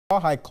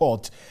High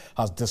Court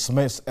has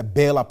dismissed a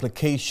bail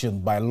application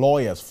by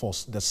lawyers for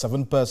the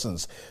 7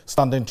 persons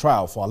standing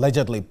trial for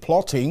allegedly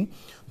plotting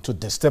to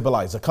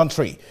destabilize the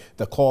country.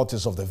 The court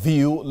is of the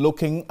view,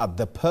 looking at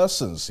the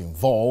persons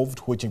involved,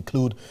 which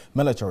include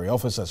military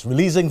officers,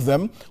 releasing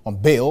them on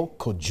bail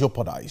could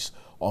jeopardize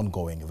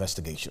ongoing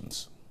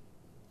investigations.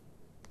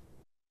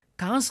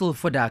 Counsel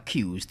for the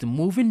accused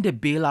moving the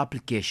bail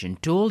application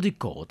told the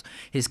court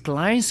his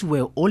clients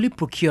were only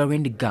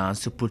procuring the guns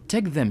to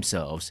protect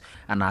themselves,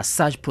 and as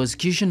such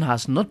prosecution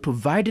has not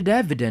provided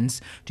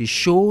evidence to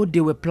show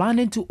they were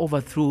planning to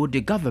overthrow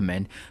the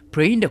government,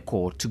 praying the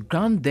court to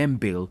grant them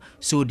bail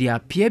so they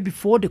appear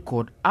before the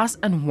court as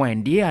and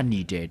when they are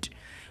needed.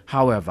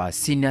 However,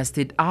 Senior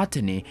State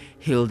Attorney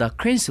Hilda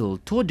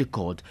Crensil told the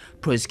court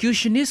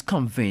prosecution is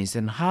convinced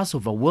and has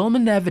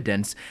overwhelming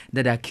evidence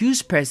that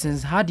accused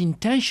persons had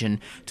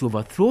intention to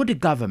overthrow the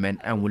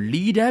government and will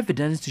lead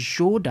evidence to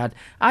show that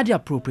at the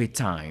appropriate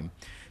time.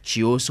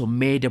 She also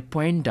made the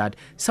point that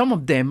some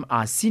of them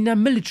are senior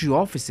military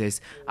officers,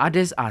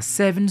 others are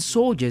serving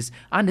soldiers,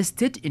 and the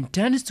state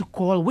intends to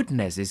call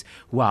witnesses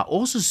who are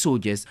also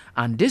soldiers,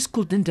 and this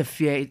could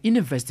interfere in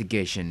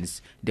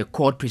investigations. The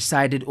court,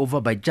 presided over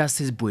by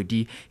Justice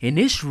Boedi, in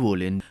its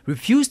ruling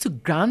refused to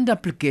grant the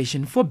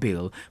application for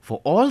bail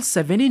for all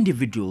 7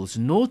 individuals,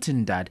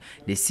 noting that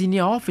the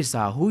senior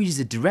officer, who is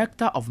the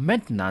director of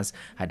maintenance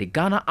at the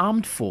Ghana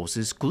Armed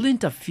Forces, could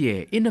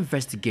interfere in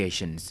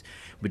investigations.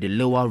 With the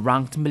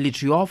lower-ranked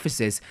military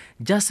officers,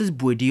 Justice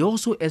Boedi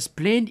also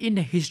explained in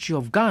the history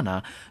of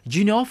Ghana,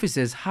 junior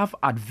officers have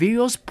at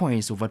various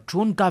points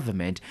overthrown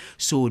government,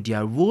 so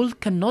their role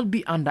cannot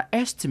be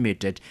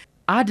underestimated,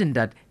 adding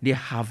that they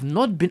have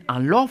not been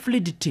unlawfully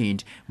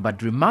detained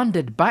but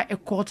remanded by a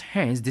court,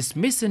 hence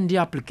dismissing the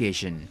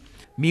application.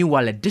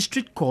 Meanwhile, a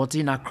district court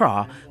in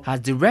Accra has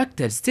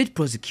directed state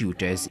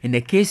prosecutors in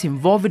a case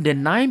involving the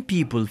 9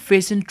 people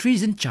facing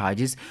treason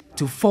charges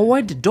to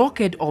forward the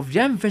docket of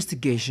their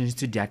investigations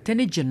to the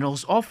Attorney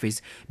General's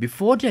office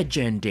before the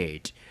adjourned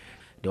date.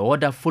 The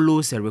order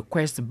follows a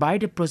request by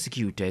the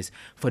prosecutors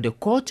for the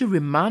court to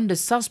remand the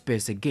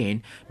suspects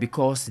again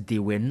because they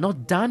were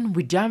not done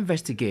with their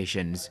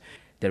investigations.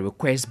 The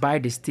request by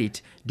the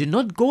state did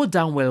not go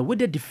down well with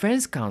the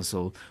defense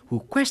counsel,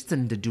 who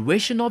questioned the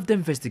duration of the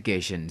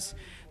investigations.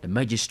 The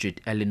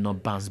magistrate Eleanor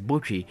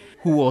Bansbotri,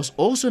 who was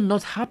also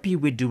not happy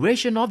with the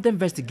duration of the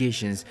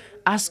investigations,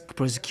 asked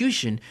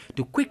prosecution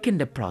to quicken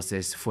the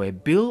process for a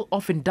bill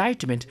of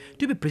indictment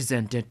to be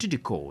presented to the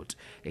court.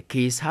 The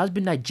case has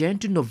been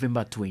adjourned to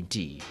November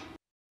 20.